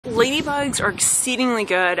Ladybugs are exceedingly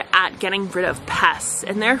good at getting rid of pests,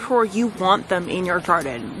 and therefore you want them in your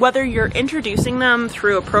garden. Whether you're introducing them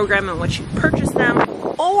through a program in which you purchase them,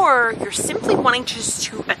 or you're simply wanting just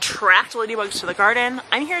to attract ladybugs to the garden,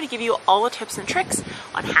 I'm here to give you all the tips and tricks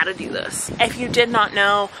on how to do this. If you did not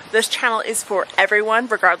know, this channel is for everyone,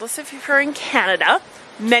 regardless if you're in Canada.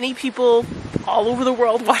 Many people all over the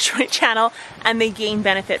world watch my channel and they gain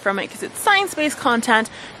benefit from it because it's science-based content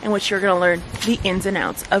in which you're going to learn the ins and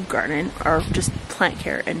outs of garden or just plant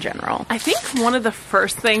care in general. I think one of the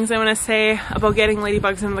first things I want to say about getting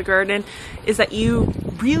ladybugs in the garden is that you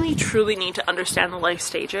really truly need to understand the life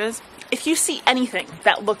stages. If you see anything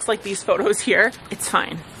that looks like these photos here, it's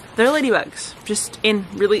fine. They're ladybugs, just in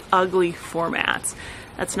really ugly formats.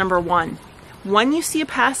 That's number one. When you see a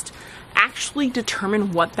pest, actually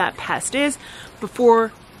determine what that pest is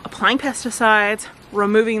before applying pesticides,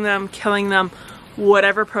 removing them, killing them,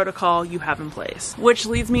 whatever protocol you have in place. Which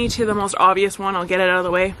leads me to the most obvious one, I'll get it out of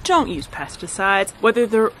the way. Don't use pesticides. Whether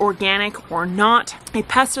they're organic or not, a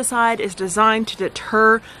pesticide is designed to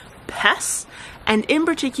deter pests, and in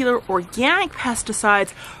particular, organic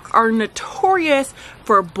pesticides are notorious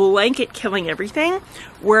for blanket killing everything,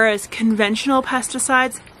 whereas conventional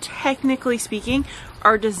pesticides, technically speaking,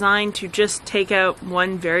 are designed to just take out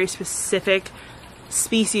one very specific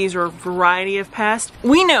species or variety of pest.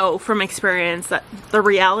 We know from experience that the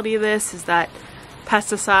reality of this is that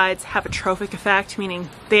pesticides have a trophic effect, meaning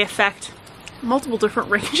they affect multiple different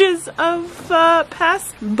ranges of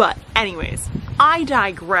pests. But anyways, I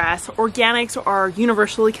digress. Organics are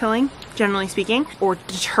universally killing, generally speaking, or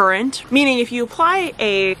deterrent, meaning if you apply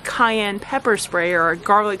a cayenne pepper spray or a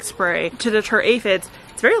garlic spray to deter aphids,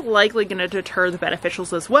 it's very likely going to deter the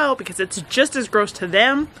beneficials as well because it's just as gross to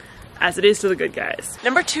them as it is to the good guys.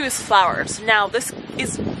 Number two is flowers. Now this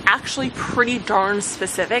is actually pretty darn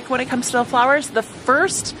specific when it comes to flowers. The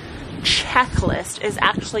first checklist is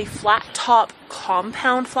actually flat top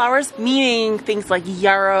compound flowers, meaning things like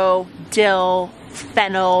yarrow, dill,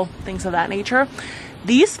 fennel, things of that nature.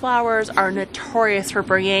 These flowers are notorious for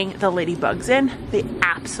bringing the ladybugs in. They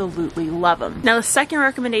absolutely love them. Now the second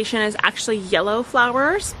recommendation is actually yellow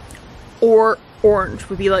flowers, or orange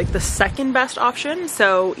would be like the second best option.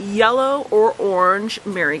 So yellow or orange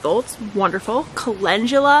marigolds, wonderful.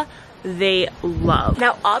 Calendula, they love.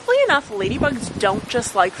 Now oddly enough, ladybugs don't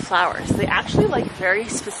just like flowers. They actually like very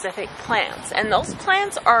specific plants, and those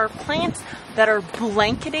plants are plants that are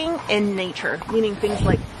blanketing in nature, meaning things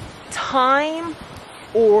like thyme,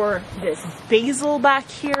 or this basil back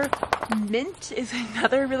here. Mint is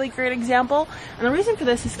another really great example, and the reason for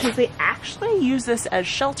this is because they actually use this as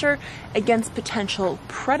shelter against potential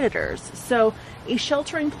predators. So a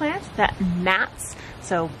sheltering plant that mats,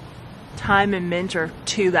 so thyme and mint are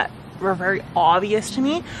two that were very obvious to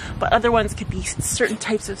me, but other ones could be certain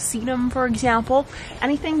types of sedum, for example.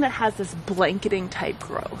 Anything that has this blanketing type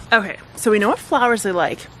growth. Okay, so we know what flowers they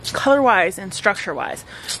like, color-wise and structure-wise.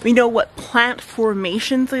 We know what plant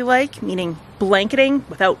formations they like, meaning blanketing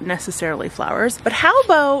without necessarily flowers. But how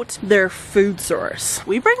about their food source?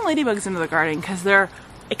 We bring ladybugs into the garden because they're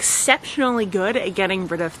exceptionally good at getting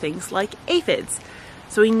rid of things like aphids.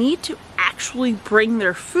 So we need to actually bring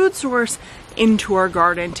their food source into our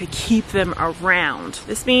garden to keep them around.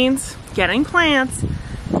 This means getting plants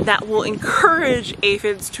that will encourage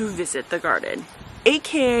aphids to visit the garden,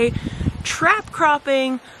 aka trap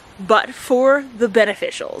cropping, but for the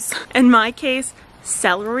beneficials. In my case,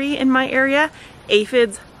 celery in my area,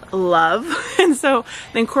 aphids love, and so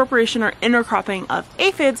the incorporation or intercropping of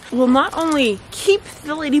aphids will not only keep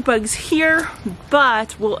the ladybugs here,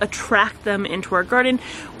 but will attract them into our garden,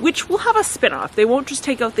 which will have a spin-off. They won't just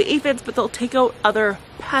take out the aphids, but they'll take out other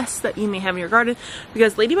pests that you may have in your garden,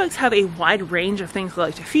 because ladybugs have a wide range of things they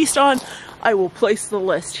like to feast on. I will place the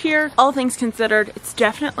list here. All things considered, it's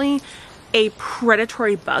definitely a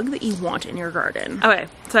predatory bug that you want in your garden. Okay,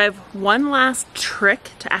 so I have one last trick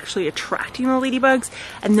to actually attracting the ladybugs,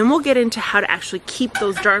 and then we'll get into how to actually keep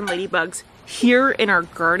those darn ladybugs here in our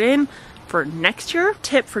garden for next year.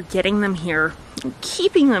 Tip for getting them here and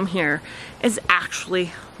keeping them here is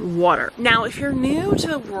actually water. Now, if you're new to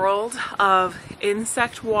the world of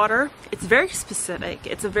insect water, it's very specific.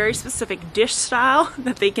 It's a very specific dish style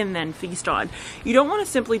that they can then feast on. You don't want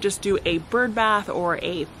to simply just do a bird bath or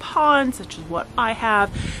a pond, such as what I have.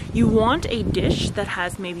 You want a dish that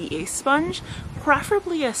has maybe a sponge,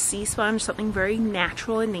 preferably a sea sponge, something very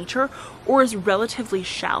natural in nature, or is relatively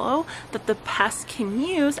shallow that the pests can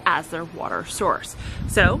use as their water source.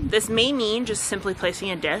 So this may mean just simply placing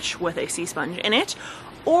a dish with a sea sponge in it,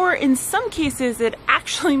 or in some cases it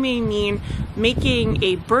actually may mean making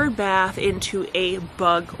a bird bath into a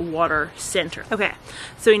bug water center. Okay,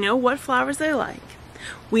 so we know what flowers they like,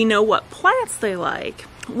 we know what plants they like,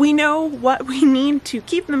 we know what we need to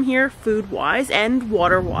keep them here food-wise and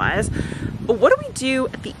water-wise, but what do we do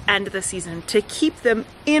at the end of the season to keep them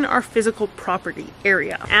in our physical property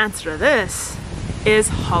area? Answer to this is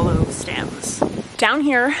hollow stems. Down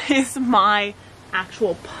here is my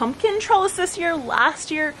actual pumpkin trellis this year.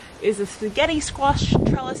 Last year is a spaghetti squash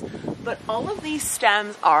trellis, but all of these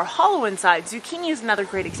stems are hollow inside. Zucchini is another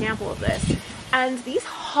great example of this. And these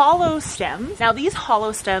hollow stems, now these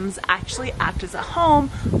hollow stems actually act as a home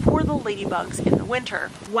for the ladybugs in the winter.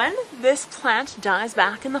 When this plant dies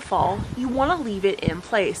back in the fall, you want to leave it in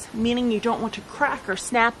place, meaning you don't want to crack or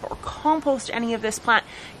snap or compost any of this plant.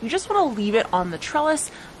 You just want to leave it on the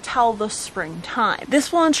trellis till the springtime.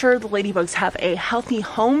 This will ensure the ladybugs have a healthy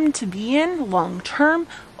home to be in long term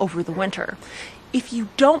over the winter. If you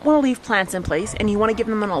don't want to leave plants in place and you want to give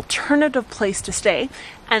them an alternative place to stay,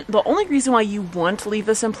 and the only reason why you want to leave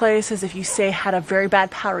this in place is if you say had a very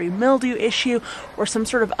bad powdery mildew issue or some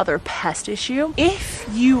sort of other pest issue. If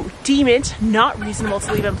you deem it not reasonable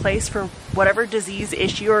to leave in place for whatever disease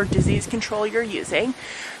issue or disease control you're using,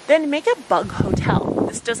 then make a bug hotel.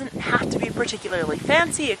 This doesn't have to be particularly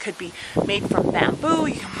fancy. It could be made from bamboo.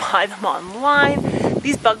 You can buy them online.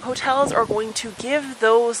 These bug hotels are going to give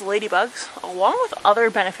those ladybugs, along with other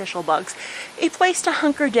beneficial bugs, a place to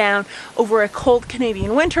hunker down over a cold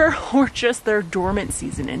Canadian winter or just their dormant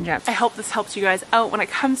season in general. I hope this helps you guys out when it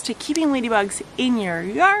comes to keeping ladybugs in your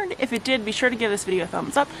yard. If it did, be sure to give this video a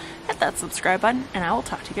thumbs up, hit that subscribe button, and I will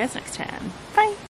talk to you guys next time. Bye!